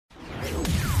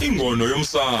Ingono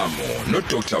yomsamo no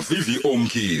Dr VVO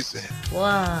Mkhize.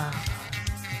 Wow.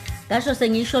 Gasho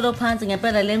sengisho lo phansi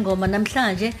ngempela lengoma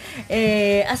namhlanje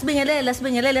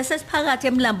asibingelele sesiphakathi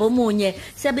emlambo omunye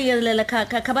siyabingelela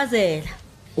khabazela.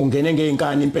 Ungene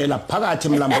ngeinkani impela phakathi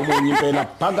emlambo omunye impela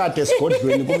phakathi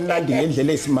esigodlweni kumnandi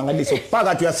ngendlela esimangaliso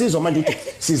phakathi uyasizwa manje ukuthi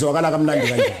sizwakala kamnandi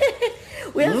kanjani.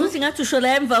 Uyazuthi ngathi usho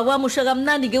la emva kwami usho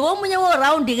kamnandi ngomunye wo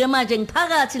round ke manje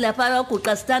ngiphakathi lapha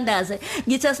aguqa standards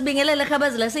ngithi asibingelele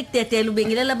khabazela sikudedela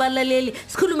ubingelela abalaleli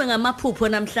sikhulume ngamaphupho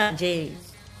namhlanje.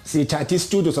 Sithatha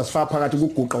istudio sasifaka phakathi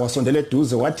kuguqa wasondela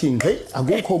eduze wathi ngqe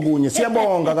akukho kunye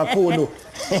siyabonga kakhulu.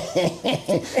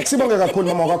 Sibonge kakhulu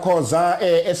mama wakhoza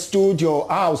e-studio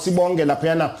sibonge lapha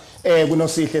yana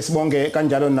kunosihle sibonge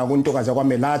kanjalo nakuntokazi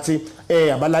kwaMelathi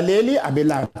abalaleli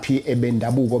abelaphi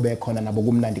ebendabuko bekhona nabo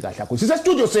kumnandi kahle kakhulu. Sise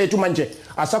studio sethu manje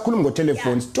asakhuluma ngo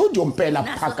telephone studio mpela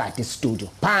phakathi studio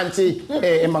phansi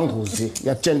emanguzi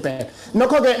yatshela impela.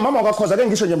 Nokho ke mama wakhoza ke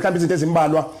ngisho nje mhlawumbe izinto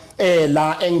ezimbalwa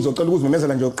la engizocela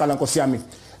ukuzimemezela nje oqala Nkosi yami.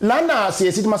 Lana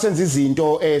siyethi masenza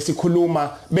izinto sikhuluma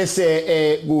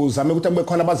bese kuzame ukuthi kube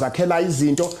khona abazakhela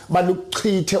izinto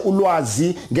baluchithe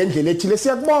ulwazi ngendlela ethile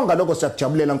siyakubonga lokho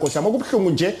siyakujabulela Nkosi yami okubhlungu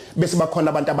nje bese bakhona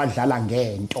abantu abadlala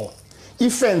ngento.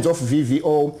 iFans of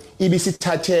VVO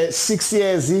ibisithathe 6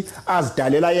 years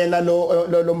azidalela yena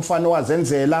lo mfana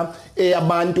wazenzela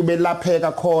abantu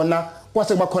belapheka khona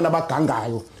kwase kuba khona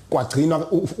abagangayo kwagcina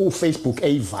uFacebook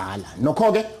eyivala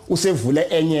nokho ke usevule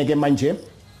enye ke manje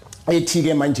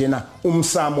ethi-ke manjena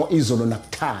umsamo izolo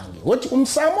nakuthange wothi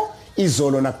umsamo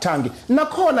izolo nakuthange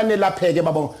nakhona nelapheke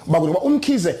bakuba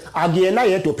uMkhize akuyena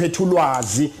yedwa ophethe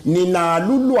ulwazi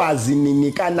ninalo ulwazi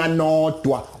ninikana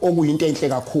nodwa okuyinto enhle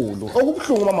kakhulu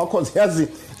okubhlungu mama khonze yazi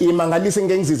imangalise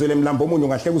ngengizizwe lemlambo omunye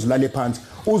ungahle kuzulale phansi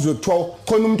uzwe kuthiwa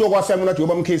khona umuntu okwafika unathi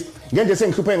yoba Mkhize ngenje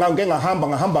sengihlupheke ngawo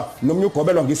ngahamba nomnye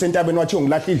ugobelwa ngisentabeni wathi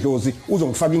ungilahla idlozi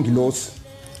uzongifaka ingilosi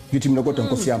ngithi mina kodwa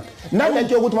Nkosi yami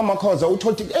nalento yokuthi mama Khoza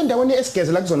uthola ukuthi endaweni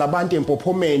esigezela kuzona abantu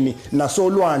empophomeni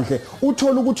nasolwandle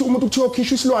uthola ukuthi umuntu kuthiwa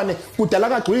ukhishwa isilwane kudala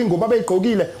kagcwingi ngoba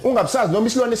beyigqokile ungabusazi noma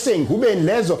isilwane sengubeni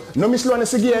lezo noma isilwane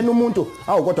sikuyena umuntu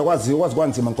kodwa kwaziwa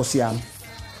kwanzima Nkosi yami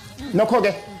nokho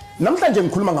ke namhlanje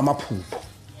ngikhuluma ngamaphupho.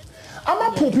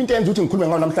 Amaphupho into enza ukuthi ngikhulume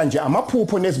ngawo namhlanje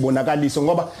amaphupho nezibonakaliso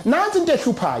ngoba nansi into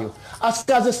ehluphayo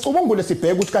asikaze sicubungule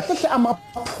sibheke ukuthi kahle hle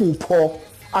amaphupho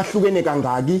ahlukene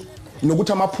kangaki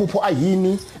nokuthi amaphupho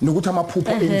ayini nokuthi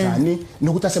amaphupho enzani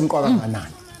nokuthi asemqoka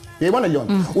kanganani. Uyayibona leyo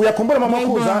uyakhumbula mama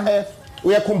Khoza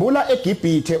uyakhumbula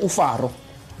eGibhithe uFaro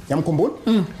yamkhumbula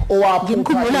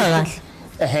owaphupha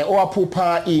kahle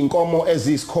owaphupha inkomo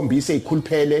ezisikhombisa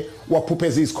ezikhuluphele waphupha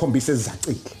ezisikhombisa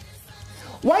ezizacile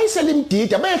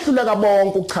wayeselimdida behluleka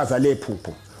bonke ukuchaza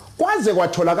lephupho kwaze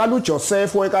kwatholakala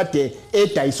uJoseph wekade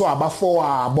edayiswa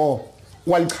abafowabo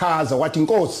walichaza wathi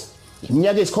inkosi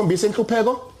iminyaka esikhombisa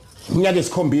enhlupheko iminyaka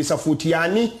esikhombisa futhi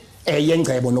yani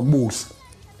yengcebo nokubusa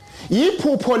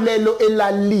iphupho lelo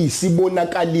elalisi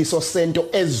bonakaliso sento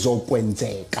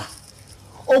ezokwenzeka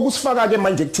okusifaka ke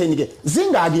manje kutheni ke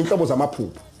zingaki inhlobo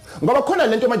zamaphupho ngoba khona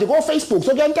lento manje ko Facebook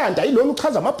sokuyantanda yilona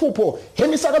uchaza amaphupho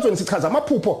hemisakazweni sichaza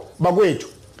amaphupho bakwethu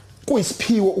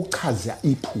kuyisiphiwo ukuchaza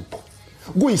iphupho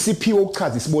kuyisiphiwo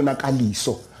ukuchaza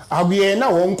isibonakaliso akuyena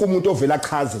wonke umuntu ovela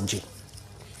achaze nje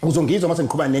uzongizwa mase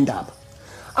ngiqhubana nendaba.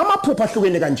 Amaphupho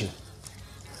ahlukene kanje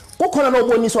kukhona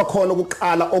loboniswa khona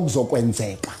ukuqala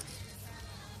okuzokwenzeka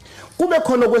kube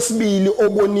khona okwesibili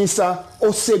obonisa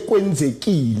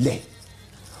osekwenzekile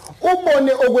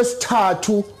ubone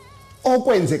okwesithathu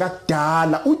okwenzeka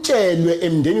kudala utshelwe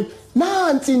emndeni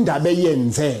nansi indaba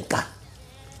eyenzeka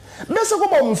bese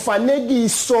kuba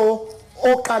umfanekiso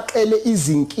oqaqele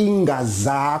izinkinga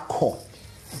zakho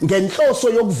ngenhloso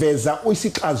yokuveza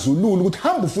isixazululo ukuthi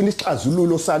hamba ufuna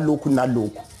isixazululo salokhu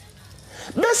nalokhu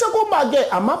bese kuba ke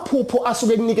amaphupho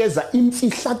asuke kunikeza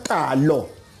imfihlakalo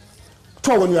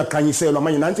kuthiwa wena uyaqhanyiselwa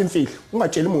manje nansi imfihlo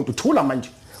ungatsheli umuntu thula manje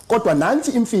kodwa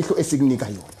nansi imfihlo esikunika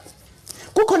yona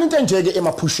kukhona into nje ke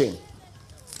emaphusheni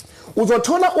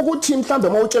uzothola ukuthi mhlambe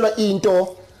mawutshela into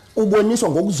uboniswa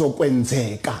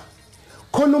ngokuzokwenzeka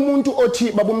khona umuntu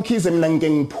othi baba Mkhize mina ngike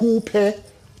ngiphuphe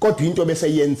kodwa into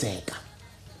bese yenzeka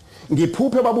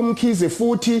ngiphuphe baba Mkhize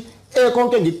futhi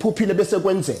konke ngikuphuphile bese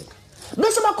kwenzeka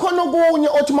bese bakhona okunye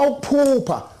othi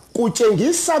mawukuphupha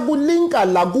kutshengisa kulinka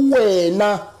la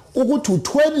kuwena ukuthi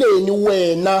uthweleni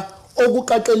wena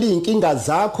okuqaqela inkinga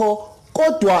zakho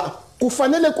kodwa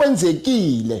kufanele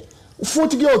kwenzekile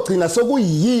futhi kuyogcina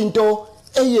sokuyinto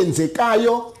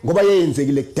eyenzekayo ngoba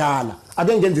yenzekile kudala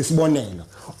ake ngenze isibonelo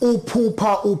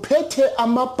uphupha uphethe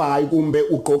amabhayi kumbe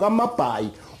ugqoka amabhayi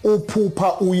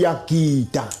uphupha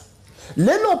uyagida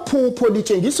lelo phupho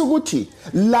litshengisa ukuthi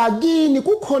lakini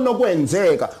kukhona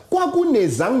kwenzeka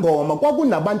kwakunezangoma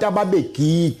kwakunabantu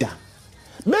ababegida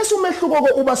bese umehluko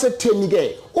ko uba sekutheni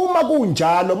ke uma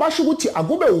kunjalo basho ukuthi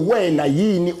akube uwena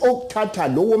yini okuthatha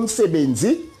lowo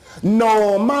msebenzi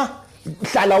noma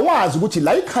hlala wazi ukuthi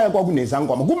la ikhaya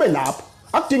kwakunezangoma kume lapho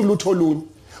akudingi lutho olunye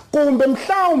kumbe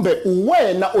mhlawumbe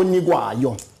uwena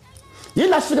onikwayo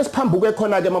yila sifike siphambuke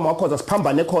khona ke mama wakho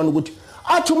siphambane khona ukuthi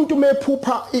athi umuntu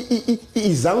mephupha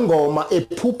izangoma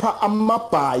ephupha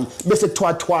amabhayi bese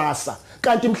kuthwathwasa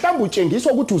kanti mhlawumbe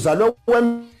utshengiswa ukuthi uzalwe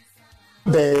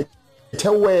wembethe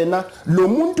wena lo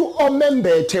muntu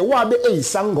omembethe wabe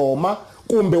eyisangoma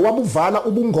kumbe wabuvala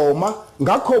ubungoma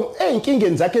ngakho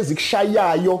einkingeni zakhe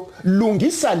ezikushayayo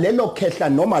lungisa lelo khehla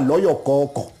noma loyo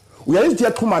gogo uyayithi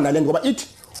yaxhumana le ngoba ithi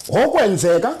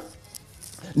okwenzeka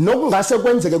nokungase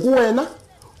kwenzeke kuwena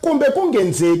kumbe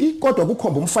kungenzeki kodwa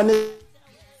kukhomba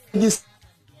umfanekiso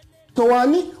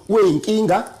wani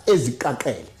weinkinga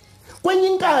eziqaqele kwenye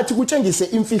inkathi kutshengise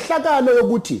imfihlakalo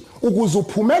yokuthi ukuze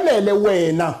uphumelele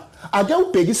wena ake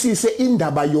ubhekisise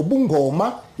indaba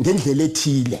yobungoma ngendlela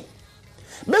ethile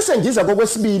bese ngiza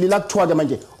kokwesibili la kuthiwa ke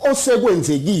manje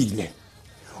osekwenzekile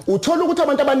uthola ukuthi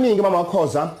abantu abaningi mama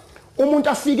wakhoza umuntu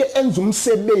afike enza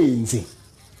umsebenzi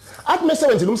athi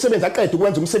mesewenzile umsebenzi aqeda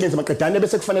ukwenza umsebenzi maqedane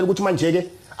bese kufanele ukuthi manje ke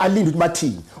alinde ukuthi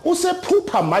bathini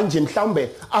usephupha manje mhlawumbe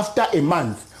after a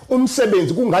month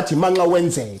umsebenzi kungathi manxa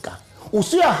wenzeka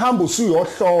usuyahamba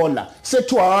usuyohlola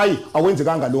sethi hayi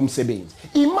awenzekanga lo msebenzi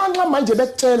imanxa manje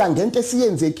bekucela ngento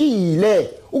esiyenzekile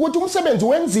ukuthi umsebenzi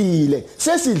wenzile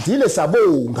sesidlile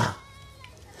sabonga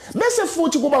bese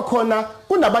futhi kuba khona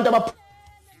kunabantu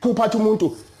abaphupha athi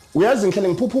umuntu uyazi ngihlele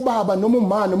ngiphupha ubaba noma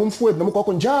umama noma umfowethu noma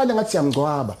ugogo njalo ngathi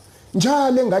siyamngcwaba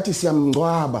njalo ngathi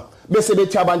siyamngcwaba bese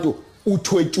bethi abantu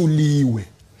uthwetshuliwe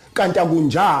kanti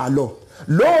akunjalo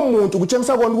lo muntu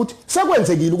kutshengisa kona ukuthi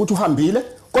sekwenzekile ukuthi uhambile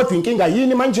kodwa inkinga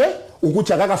yini manje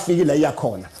ukuthi akakafiki la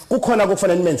iyakhona kukhona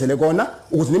okufanele nimenzele kona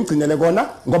ukuze nimgcinele kona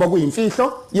ngoba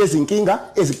kuyimfihlo yezinkinga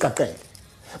eziqaqele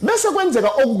bese kwenzeka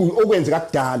okwenzeka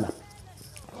kudala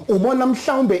ubona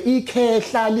mhlawumbe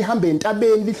ikhehla lihambe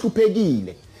entabeni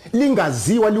lihluphekile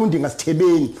lingaziwa liundinga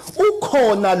sithebeni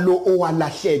ukhona lo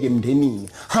owalahleke emndenini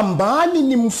hambani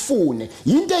nimfune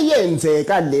into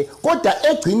eyenzeka le kodwa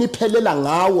egcina iphelela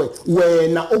ngawe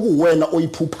wena okuwena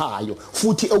oyiphuphayo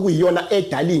futhi okuyiyona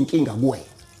edala inkinga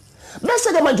kuwena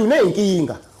bese ke manje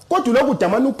unenkinga kodwa lokhu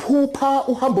damana uphupha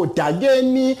uhamba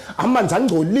odakeni amanzi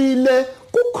angcolile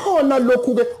kukhona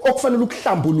lokhu ke okufanele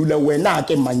ukuhlambulule wena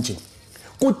ke manje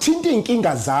kuthinta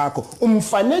inkinga zakho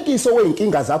umfanekiso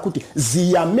weinkinga zakho ukuthi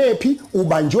ziyamephi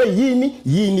ubanjwe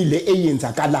yini le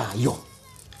eyenzakalayo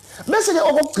bese ke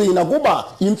okugcina kuba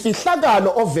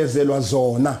imfihlakalo ovezelwa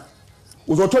zona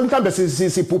uzothola mhlambe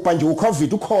siphupha nje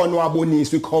uCovid ukhona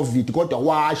waboniswa iCovid kodwa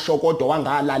washo kodwa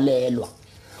wangalalelwa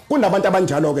kunabantu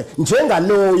abanjalo ke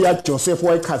njengalo ya Joseph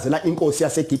wayichazela inkosi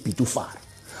yaseGibhithe uFaro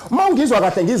mawungizwa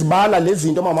kahle ngizibala lezi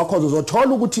zinto mama wakho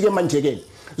uzothola ukuthi ke manje ke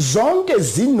zonke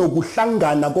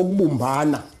zinokuhlangana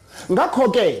kokubumbana ngakho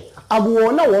ke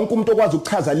akuwona wonke umuntu okwazi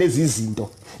ukuchaza lezi zinto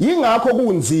yingakho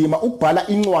kunzima ukubhala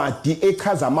incwadi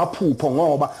echaza amaphupho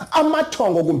ngoba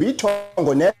amathongo kumbe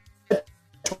ithongo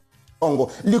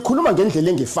nethongo likhuluma ngendlela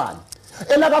engefani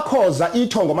elakakhoza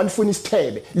ithongo malifuna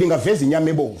isithebe lingaveza inyama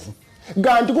ebomvu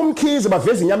kanti kuMkhize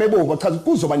baveza inyama ebomvu bachaza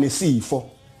kuzoba nesifo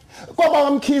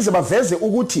kwaba uMkhize baveze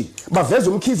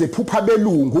uMkhize ephupha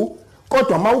belungu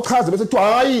kodwa mawuchaza bese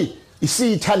kuthiwa hayi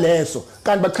isitha leso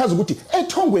kanti bachaza ukuthi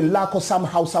ethongweni lakho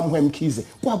somehow somewhere Mkhize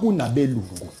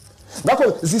kwakunabelungu ngakho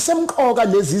zisemqoka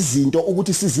lezi zinto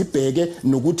ukuthi sizibheke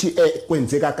nokuthi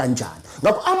kwenzeka kanjani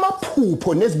ngakho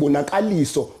amaphupho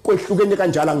nezibonakaliso kwehlukene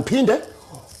kanjalo ngiphinde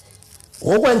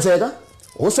okwenzeka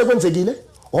osekwenzekile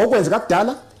okwenzeka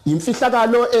kudala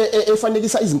imfihlakalo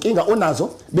efanekisa izinkinga onazo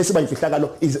bese bayimfihlakalo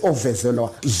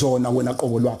ovezelwa zona wena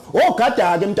qobo lwakho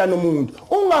ogada ke mntana omuntu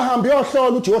ungahambi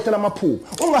yohlola uthi yohlela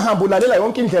amaphupho ungahambi ulalela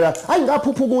yonke indlela hayi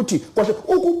ngaphupha ukuthi kwahle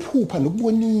ukuphupha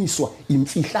nokuboniswa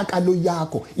imfihlakalo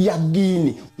yakho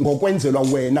yakini ngokwenzelwa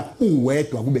wena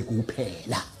uwedwa kube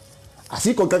kuphela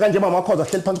asigoqa kanje mama wakho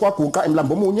ahleli phansi kwaguqa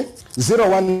emlambo omunye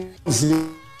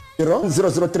 010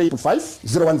 00355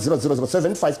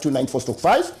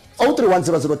 010075294-5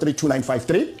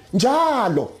 031003293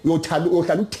 njalo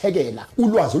uyohlala ukuthekela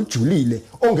ulwazi olujulile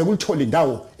ongeke ulithole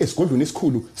indawo esigodlweni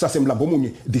esikhulu sasemlambo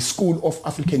omunye the School of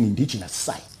African Indigenous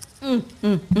Science.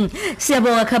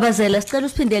 Siyabonga Khabazela sicela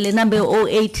usiphindele number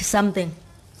 08 something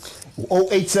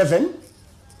 087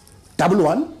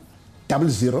 11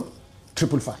 00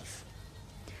 555.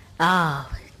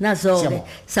 nazo ke Siyabonga.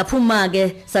 saphuma ke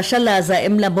sashalaza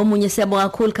emlambo omunye siyabonga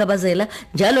kakhulu Khabazela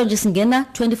njalo nje singena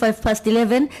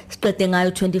 11:25 siqede ngayo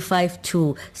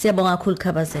 25:2 siyabonga kakhulu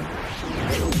Khabazela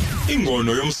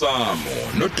Ingono yomsamo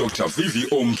no Dr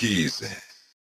VVO Mkhize.